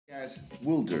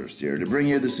Durst here to bring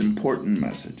you this important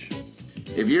message.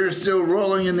 If you're still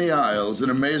rolling in the aisles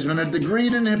in amazement at the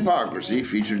greed and hypocrisy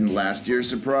featured in last year's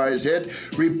surprise hit,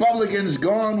 Republicans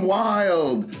Gone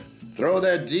Wild, throw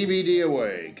that DVD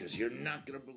away, because you're not going to believe